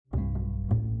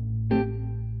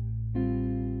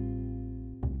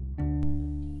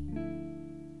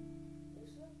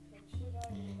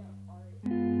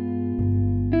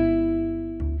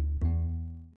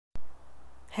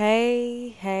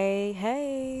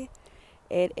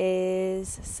It is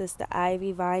Sister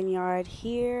Ivy Vineyard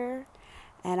here,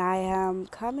 and I am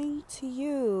coming to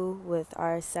you with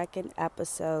our second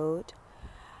episode.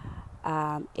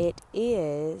 It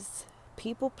is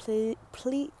people pleasing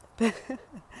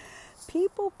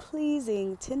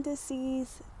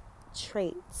tendencies,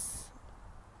 traits.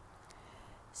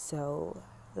 So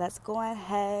let's go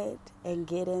ahead and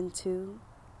get into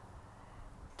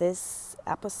this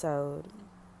episode.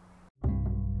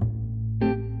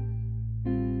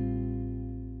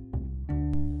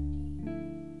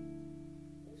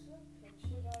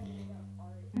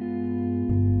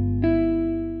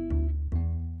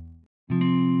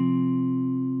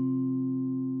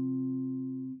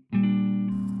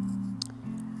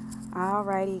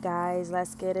 Alrighty, guys,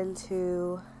 let's get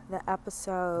into the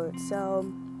episode.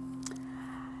 So,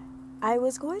 I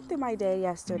was going through my day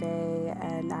yesterday,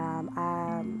 and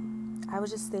I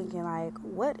was just thinking, like,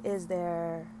 what is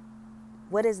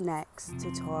next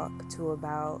to talk to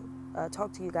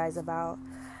you guys about,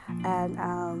 and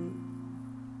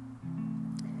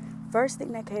first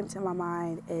thing that came to my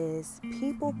mind is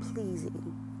people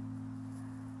pleasing.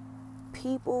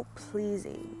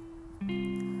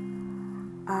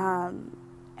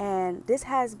 And this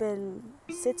has been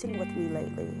sitting with me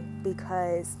lately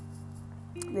because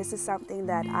this is something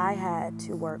that I had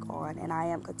to work on, and I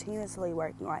am continuously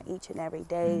working on each and every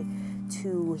day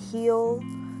to heal,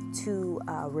 to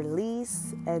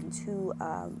release, and to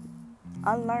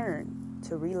unlearn,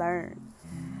 to relearn.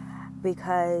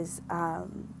 Because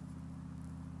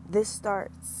this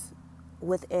starts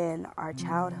within our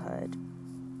childhood.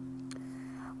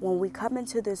 When we come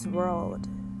into this world,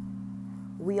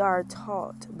 we are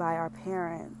taught by our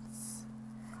parents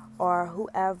or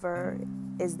whoever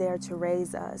is there to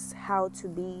raise us how to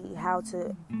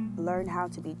learn how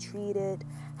to be treated,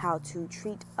 how to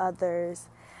treat others,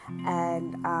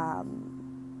 and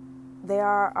they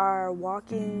are our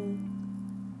walking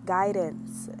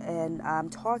guidance and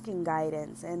talking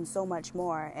guidance and so much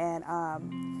more. And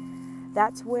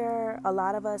that's where a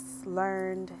lot of us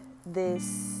learned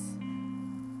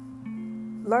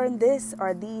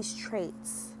these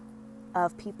traits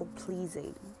of people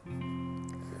pleasing.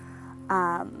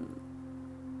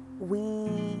 We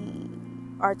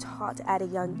are taught at a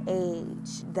young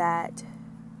age that,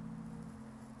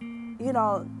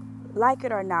 like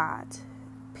it or not,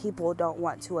 people don't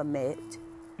want to admit,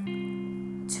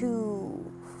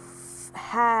 to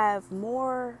have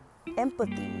more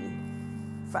empathy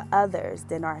for others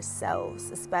than ourselves,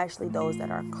 especially those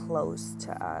that are close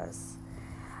to us.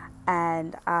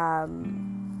 And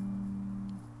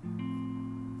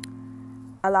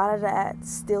a lot of that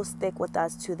still stick with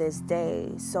us to this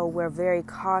day. So we're very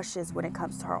cautious when it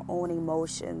comes to our own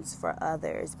emotions for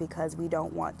others because we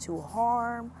don't want to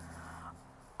harm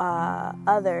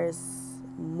others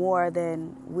more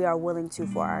than we are willing to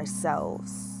for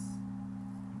ourselves.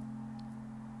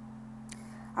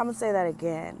 I'm going to say that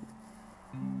again.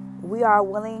 We are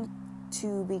willing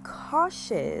to be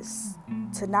cautious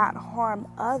to not harm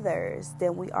others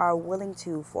than we are willing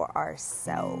to for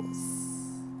ourselves.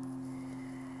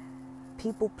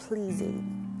 People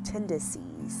pleasing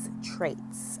tendencies,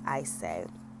 traits, I say.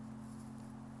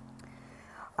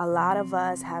 A lot of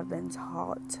us have been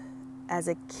taught as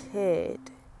a kid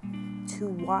to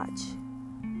watch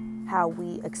how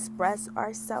we express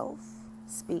ourselves,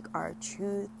 speak our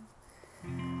truth,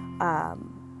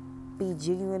 be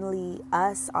genuinely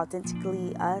us,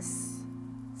 authentically us,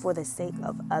 for the sake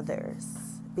of others,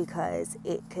 because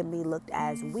it can be looked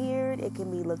as weird, it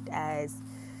can be looked as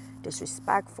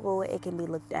disrespectful, it can be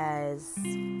looked as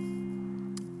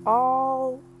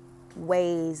all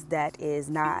ways that is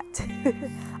not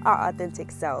our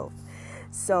authentic self.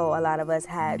 So a lot of us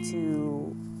had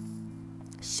to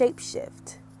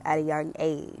shapeshift at a young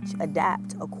age,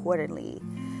 adapt accordingly,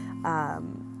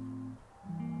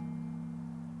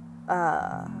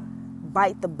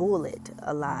 bite the bullet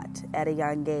a lot at a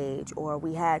young age, or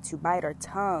we had to bite our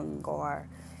tongue, or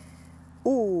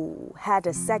had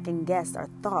to second guess our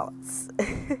thoughts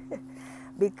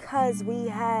because we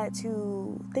had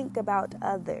to think about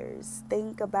others,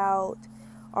 think about,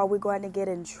 are we going to get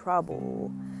in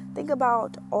trouble? Think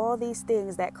about all these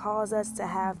things that cause us to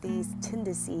have these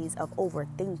tendencies of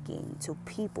overthinking, to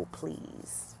people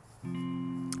please.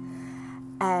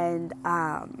 And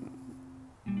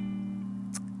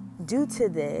due to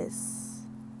this,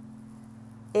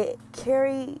 it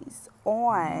carries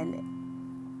on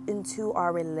into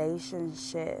our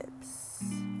relationships,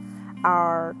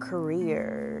 our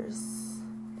careers,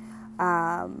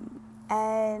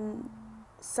 and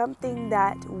something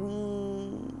that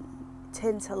we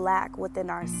tend to lack within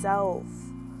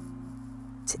ourselves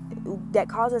that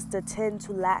cause us to tend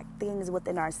to lack things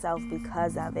within ourselves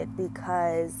because of it,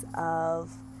 because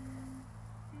of,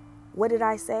 what did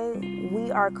I say?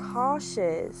 We are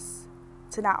cautious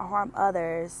to not harm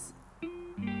others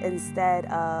instead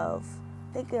of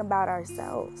thinking about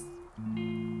ourselves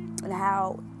and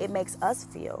how it makes us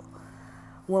feel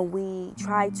when we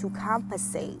try to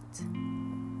compensate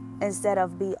instead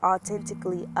of be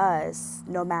authentically us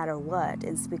no matter what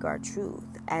and speak our truth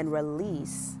and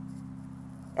release.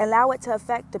 Allow it to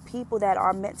affect the people that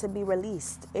are meant to be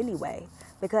released anyway,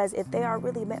 because if they are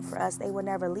really meant for us, they will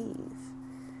never leave.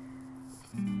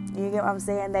 You get what I'm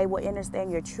saying? They will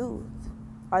understand your truth,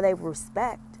 or they will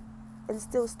respect and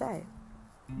still stay.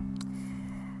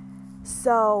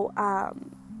 So,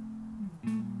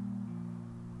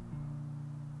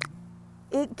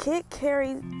 it can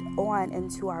carry on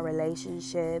into our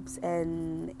relationships,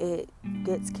 and it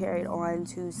gets carried on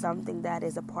to something that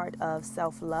is a part of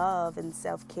self-love and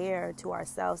self-care to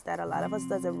ourselves that a lot of us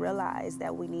doesn't realize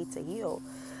that we need to heal.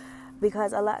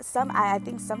 Because I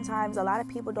think sometimes a lot of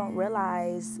people don't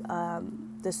realize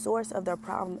the source of their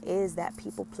problem is that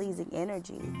people-pleasing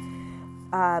energy.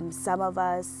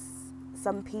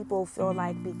 Some people feel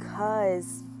like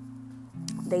because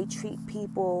they treat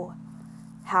people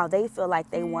how they feel like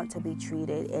they want to be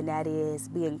treated, and that is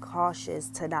being cautious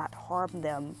to not harm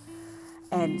them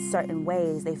in certain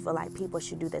ways, they feel like people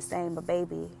should do the same. But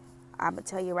baby, I'm going to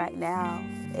tell you right now,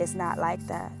 it's not like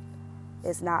that.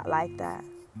 It's not like that.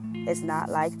 It's not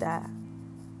like that.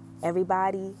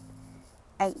 Everybody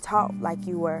ain't taught like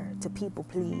you were to people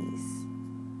please.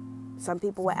 Some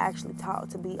people were actually taught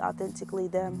to be authentically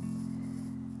them.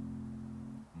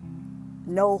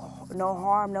 No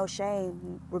harm, no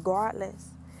shame, regardless.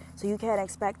 So you can't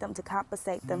expect them to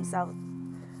compensate themselves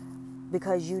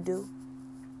because you do.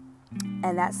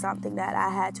 And that's something that I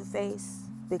had to face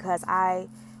because I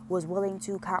was willing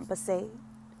to compensate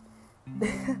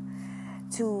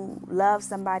to love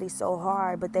somebody so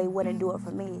hard, but they wouldn't do it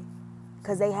for me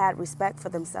because they had respect for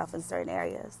themselves in certain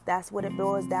areas. That's what it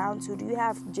boils down to. Do you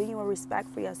have genuine respect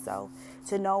for yourself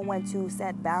to know when to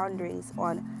set boundaries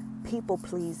on people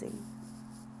pleasing?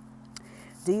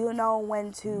 Do you know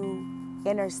when to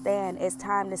understand it's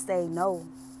time to say no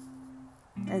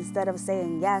instead of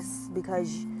saying yes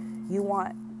because you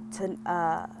want to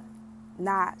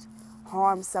not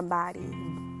harm somebody,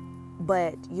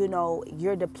 but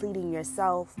you're depleting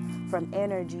yourself from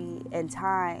energy and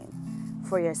time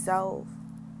for yourself?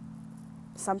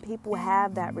 Some people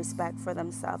have that respect for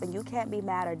themselves, and you can't be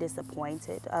mad or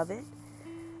disappointed of it.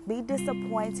 Be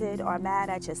disappointed or mad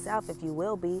at yourself if you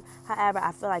will be. However,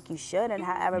 I feel like you shouldn't.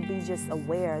 However, be just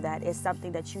aware that it's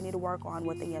something that you need to work on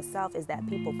within yourself, is that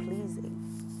people pleasing.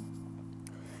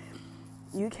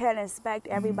 You can't expect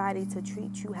everybody to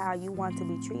treat you how you want to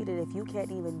be treated if you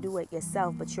can't even do it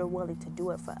yourself, but you're willing to do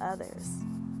it for others.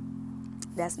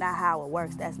 That's not how it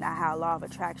works. That's not how law of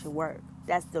attraction works.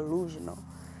 That's delusional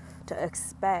to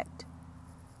expect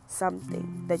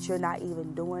something that you're not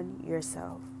even doing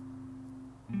yourself.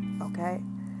 Okay?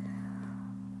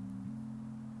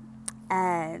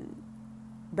 And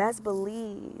best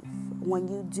believe when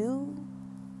you do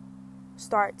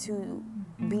start to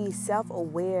be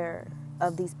self-aware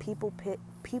of these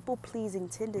people-pleasing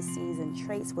tendencies and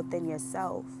traits within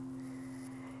yourself,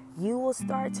 you will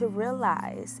start to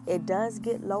realize it does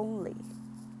get lonely,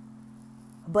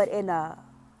 but in a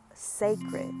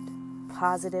sacred,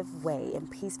 positive way and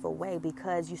peaceful way,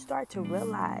 because you start to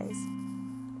realize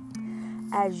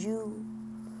as you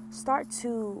start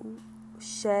to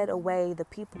shed away the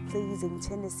people-pleasing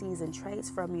tendencies and traits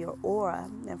from your aura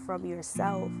and from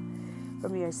yourself,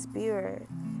 from your spirit,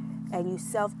 and you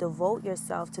self-devote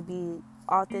yourself to be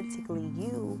authentically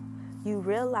you, you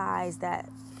realize that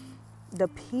the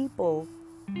people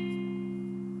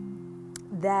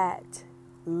that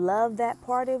love that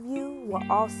part of you were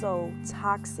also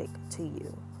toxic to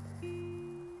you.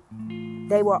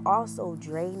 They were also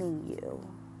draining you.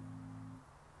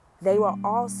 They were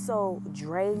also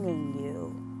draining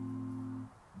you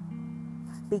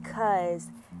because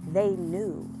they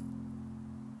knew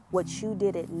what you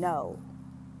didn't know,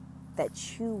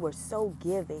 that you were so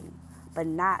giving but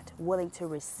not willing to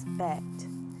respect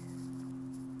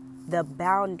the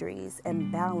boundaries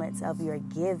and balance of your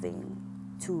giving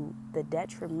to the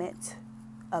detriment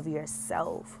of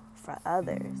yourself for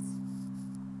others.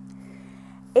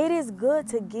 It is good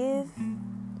to give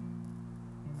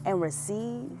and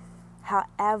receive.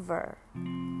 However,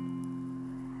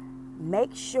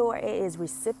 make sure it is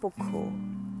reciprocal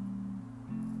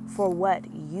for what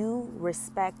you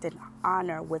respect and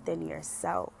honor within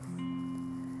yourself.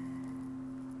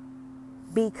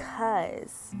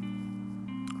 Because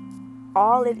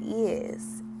All it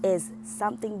is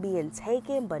something being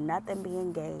taken but nothing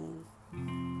being gained.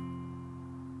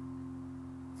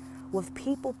 With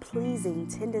people-pleasing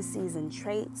tendencies and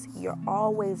traits, you're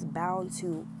always bound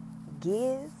to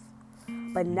give,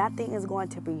 but nothing is going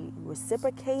to be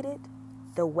reciprocated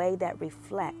the way that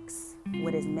reflects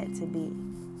what is meant to be.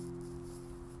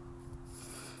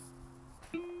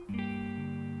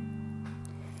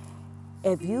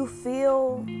 If you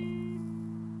feel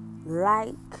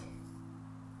like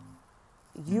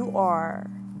you are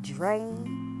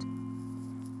drained,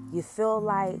 you feel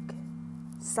like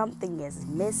something is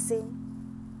missing,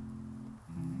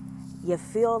 you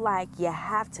feel like you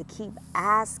have to keep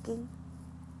asking,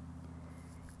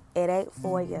 it ain't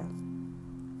for you.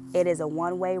 It is a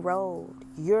one-way road.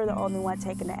 You're the only one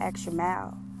taking the extra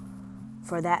mile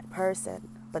for that person,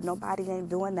 but nobody ain't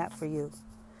doing that for you.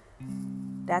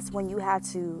 That's when you have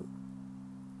to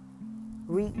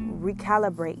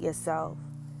recalibrate yourself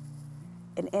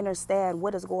and understand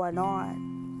what is going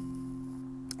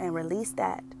on and release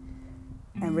that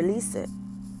and release it.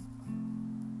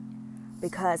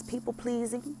 Because people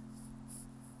pleasing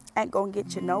ain't gonna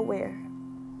get you nowhere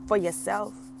for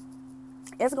yourself.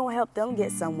 It's gonna help them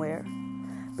get somewhere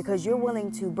because you're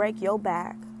willing to break your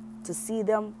back to see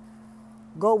them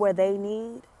go where they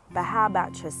need. But how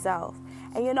about yourself?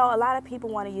 And a lot of people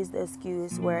want to use the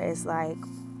excuse where it's like,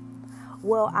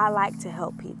 well, I like to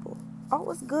help people. Oh,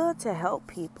 it's good to help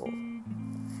people.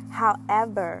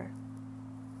 However,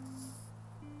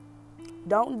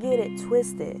 don't get it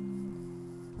twisted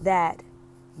that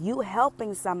you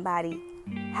helping somebody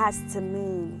has to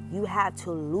mean you have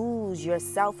to lose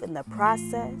yourself in the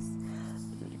process,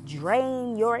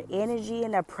 drain your energy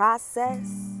in the process,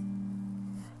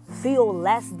 feel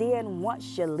less than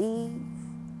once you leave.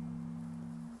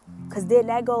 Because then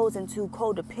that goes into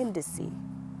codependency.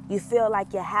 You feel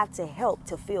like you have to help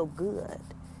to feel good.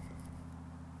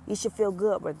 You should feel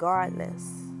good regardless.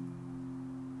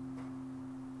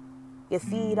 You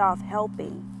feed off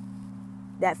helping.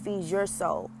 That feeds your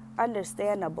soul.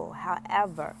 Understandable.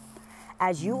 However,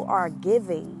 as you are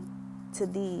giving to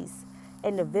these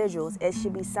individuals, it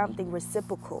should be something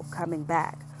reciprocal coming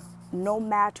back, no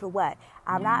matter what.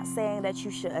 I'm not saying that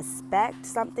you should expect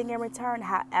something in return.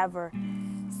 However,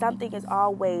 something is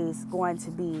always going to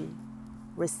be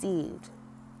received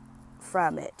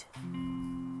from it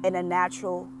in a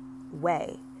natural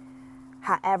way.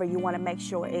 However, you want to make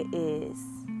sure it is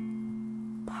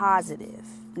positive,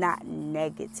 not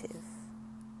negative.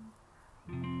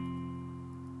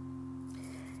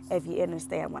 If you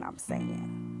understand what I'm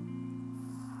saying.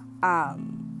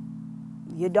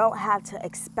 You don't have to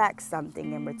expect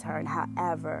something in return.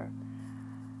 However,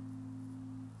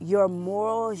 your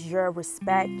morals, your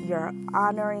respect, your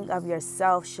honoring of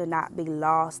yourself should not be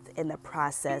lost in the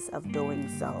process of doing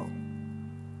so.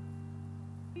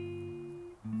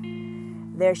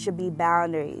 There should be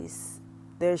boundaries.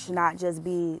 There should not just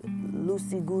be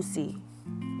loosey-goosey,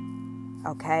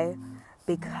 okay?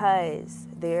 Because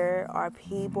there are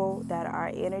people that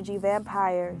are energy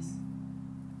vampires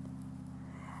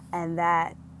and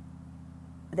that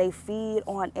they feed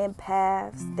on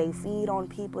empaths. They feed on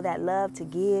people that love to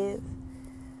give.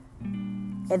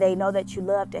 And they know that you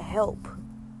love to help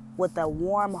with a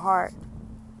warm heart.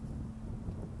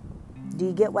 Do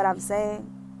you get what I'm saying?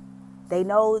 They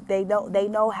know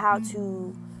how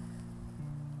to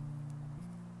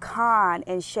con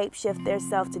and shapeshift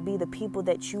themselves to be the people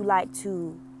that you like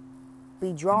to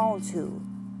be drawn to,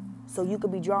 so you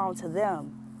can be drawn to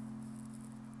them.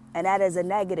 And that is a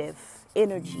negative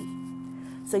energy.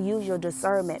 So use your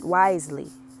discernment wisely.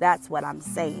 That's what I'm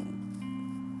saying.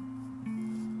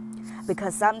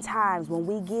 Because sometimes when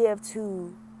we give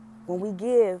to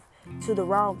the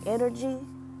wrong energy,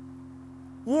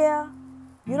 yeah,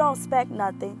 you don't expect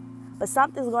nothing, but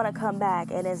something's going to come back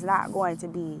and it's not going to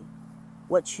be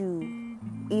what you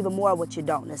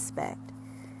don't expect.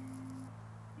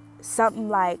 Something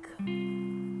like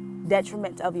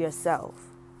detriment of yourself,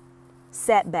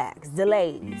 setbacks,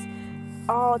 delays,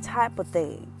 all type of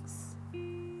things.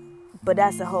 But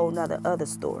that's a whole other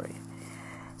story.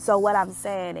 So what I'm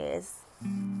saying is,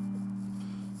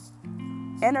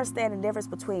 understand the difference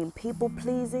between people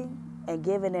pleasing and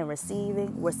giving and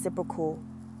receiving, reciprocal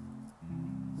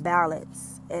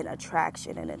balance and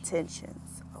attraction and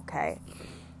intentions, okay?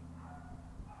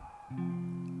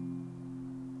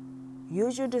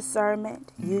 Use your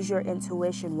discernment, use your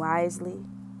intuition wisely,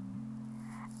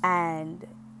 and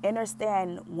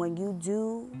understand when you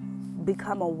do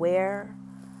become aware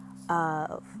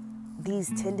of these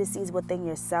tendencies within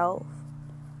yourself,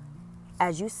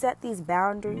 as you set these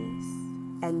boundaries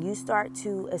and you start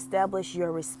to establish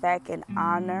your respect and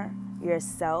honor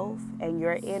yourself and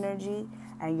your energy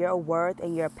and your worth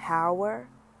and your power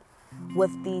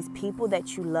with these people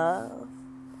that you love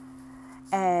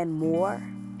and more.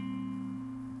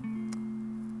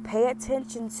 Pay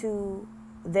attention to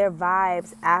their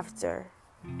vibes after,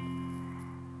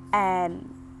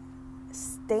 and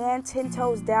stand 10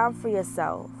 toes down for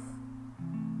yourself,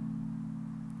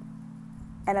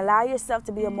 and allow yourself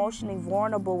to be emotionally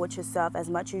vulnerable with yourself as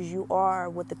much as you are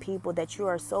with the people that you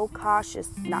are so cautious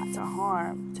not to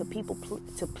harm, to people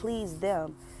to please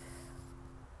them.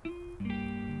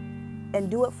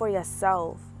 And do it for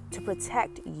yourself, to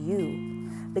protect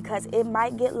you, because it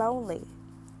might get lonely,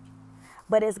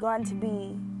 but it's going to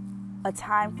be a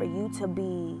time for you to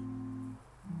be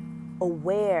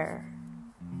aware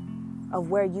of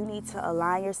where you need to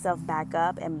align yourself back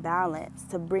up and balance,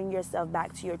 to bring yourself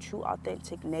back to your true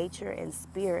authentic nature and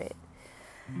spirit.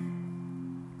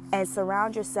 And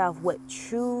surround yourself with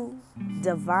true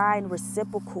divine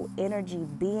reciprocal energy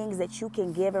beings that you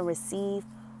can give and receive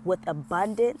with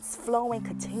abundance flowing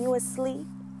continuously,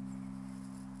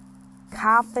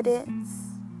 confidence,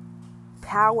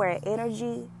 power, and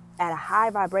energy at a high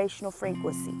vibrational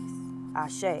frequencies.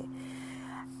 Ashe.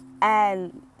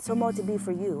 And so more to be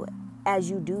for you as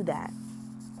you do that,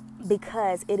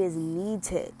 because it is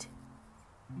needed.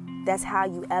 That's how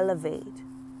you elevate,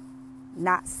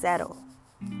 not settle.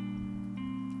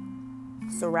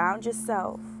 Surround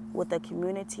yourself with a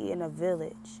community and a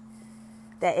village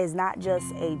that is not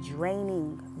just a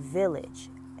draining village,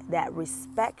 that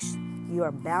respects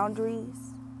your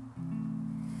boundaries,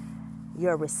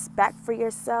 your respect for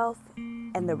yourself,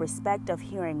 and the respect of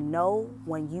hearing no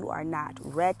when you are not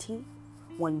ready,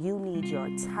 when you need your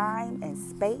time and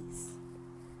space.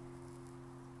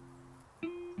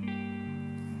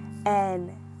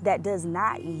 And that does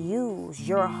not use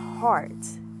your heart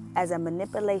as a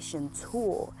manipulation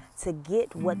tool to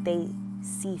get what they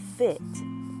see fit,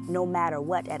 no matter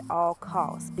what, at all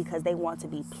costs, because they want to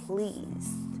be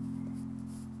pleased.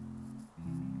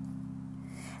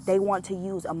 They want to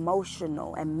use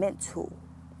emotional and mental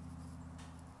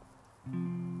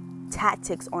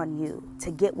tactics on you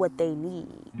to get what they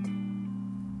need.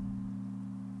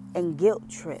 And guilt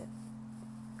trip.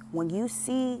 When you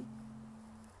see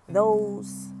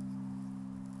those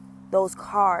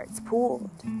cards pulled,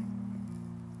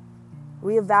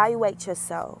 reevaluate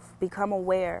yourself, become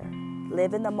aware,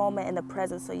 live in the moment, in the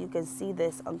present, so you can see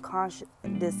this unconscious,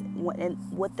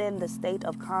 within the state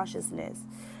of consciousness,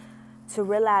 to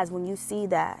realize when you see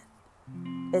that,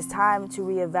 it's time to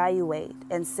reevaluate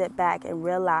and sit back and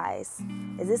realize,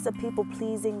 is this a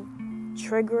people-pleasing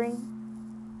triggering?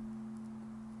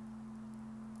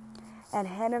 And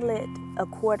handle it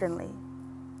accordingly.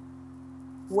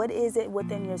 What is it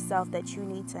within yourself that you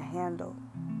need to handle?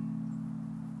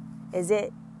 Is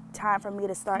it time for me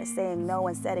to start saying no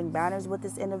and setting boundaries with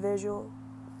this individual?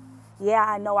 Yeah,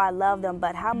 I know I love them,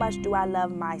 but how much do I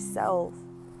love myself?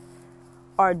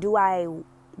 Or do I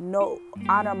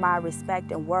honor my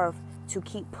respect and worth to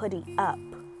keep putting up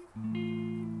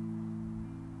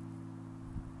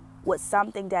with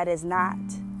something that is not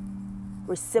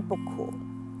reciprocal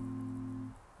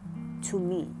to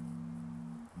me,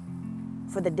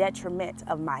 for the detriment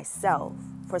of myself,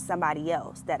 for somebody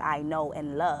else that I know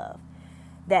and love,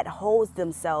 that holds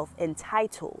themselves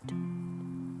entitled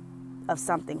of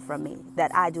something from me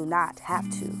that I do not have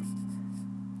to,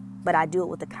 but I do it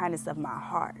with the kindness of my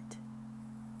heart.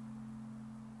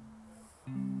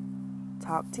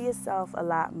 Talk to yourself a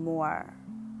lot more.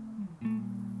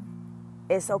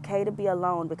 It's okay to be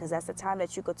alone, because that's the time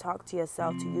that you could talk to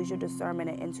yourself, to use your discernment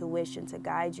and intuition to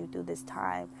guide you through this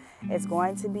time. It's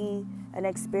going to be an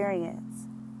experience,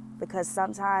 because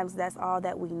sometimes that's all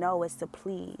that we know is to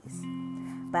please.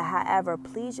 But however,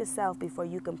 please yourself before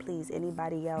you can please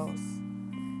anybody else.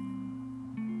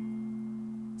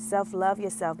 Self-love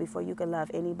yourself before you can love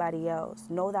anybody else.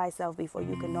 Know thyself before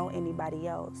you can know anybody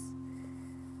else.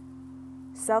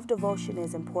 Self-devotion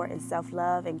is important.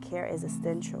 Self-love and care is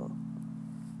essential.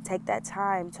 Take that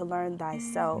time to learn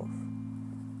thyself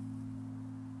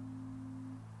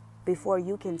before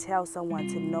you can tell someone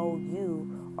to know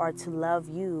you or to love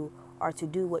you or to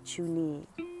do what you need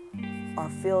or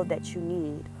feel that you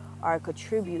need or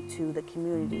contribute to the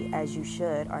community as you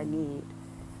should or need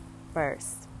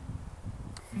first.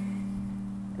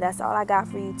 That's all I got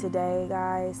for you today,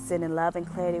 guys. Sending love and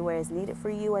clarity where it's needed for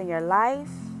you in your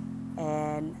life.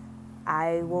 And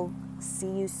I will see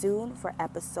you soon for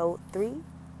episode 3.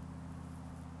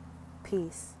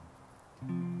 Peace.